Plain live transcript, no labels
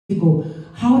ago.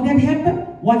 How that happened,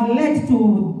 what led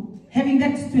to having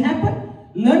that to happen,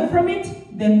 learn from it,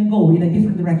 then go in a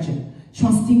different direction.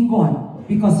 Trusting God,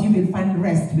 because you will find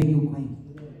rest when you go.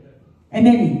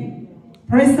 Amen.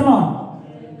 Praise the Lord.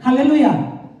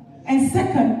 Hallelujah. And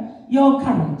second, your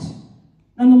courage.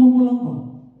 We're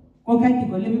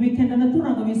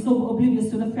so oblivious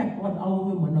to the fact what our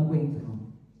women are going through.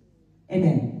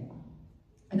 Amen.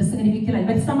 And the significant,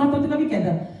 but some are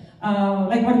together.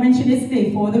 Like what I mentioned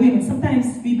yesterday for the women,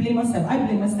 sometimes we blame ourselves. I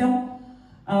blame myself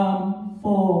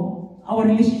for our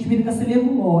relationship with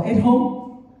Kasalevu or at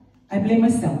home. I blame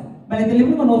myself. But at the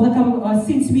level of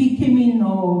since we came in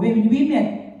or when we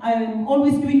met, I'm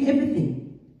always doing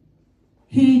everything.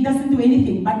 He doesn't do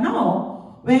anything. But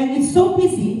now, when it's so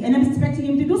busy and I'm expecting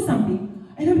him to do something,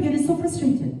 I don't get so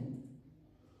frustrated.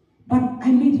 But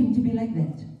I made him to be like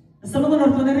that. You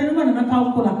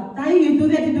do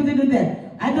that, you do that, you do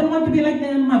that. I don't want to be like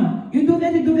that, Mom. You do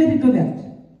that, you do that, you do that.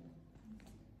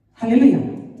 Hallelujah.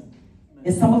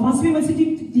 As some of us women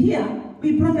sitting here,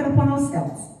 we brought that upon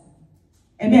ourselves.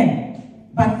 Amen.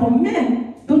 But for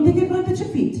men, don't take advantage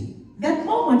of it. That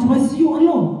moment was you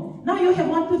alone. Now you have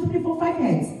 1, 2, 3, 4, 5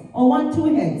 heads, or 1,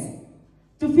 2 heads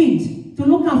to feed, to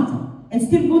look after, and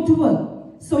still go to work.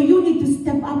 So you need to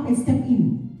step up and step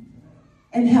in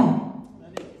and help.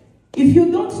 If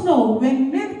you don't know,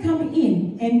 when men come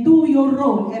in and do your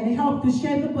role and help to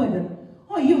share the burden,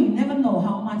 oh, you'll never know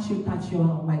how much you touch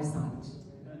your wife's heart.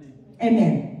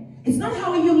 Amen. It's not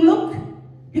how you look,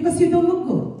 because you don't look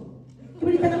good.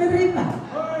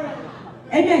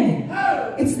 Amen.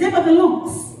 It's never the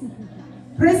looks.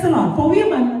 Praise the Lord. For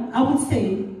women, I would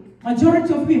say,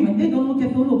 majority of women, they don't look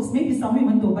at the looks. Maybe some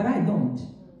women do, but I don't.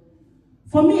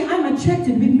 For me, I'm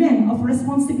attracted with men of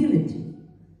responsibility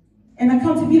and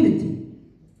accountability.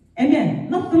 Amen.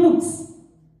 Not the looks.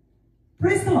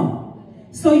 Praise the Lord.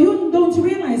 So you don't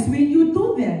realize when you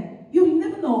do that, you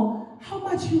never know how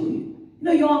much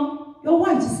your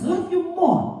wife just love you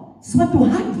more. Just want to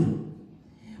hug you.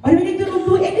 But when you don't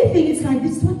do anything, it's like they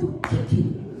just want to kick you.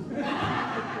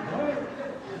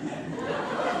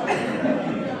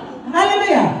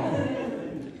 Hallelujah.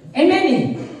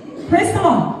 Amen. Praise the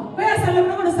Lord. Kaya salam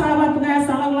naman na sa abat, kaya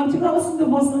salam lang. Siguro ako sa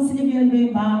boss ng sinigyan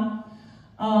mo ba?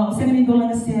 Sinamindo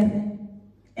lang na siya.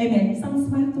 Amen. Isang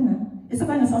smile ito nga. Isa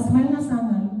pa na sa smile na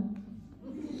sangal.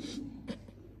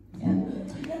 Yan.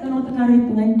 Ano ito nga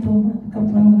rito nga ito?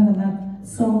 Kapatuan mo na lahat.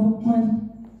 So, man.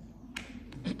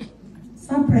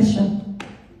 Some pressure.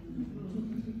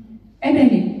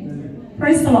 Amen.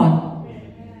 Praise the Lord.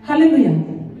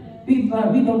 Hallelujah. We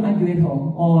don't argue at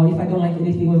home. Or if I don't like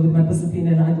anything with my personal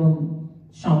opinion, I don't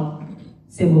shout.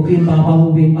 Say, we'll be in Baba,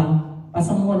 we'll be in Baba. But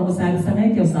someone was saying, this, that,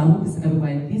 and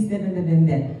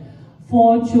that.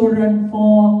 4 children,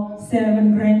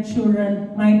 7 grandchildren,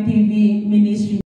 my TV, ministry.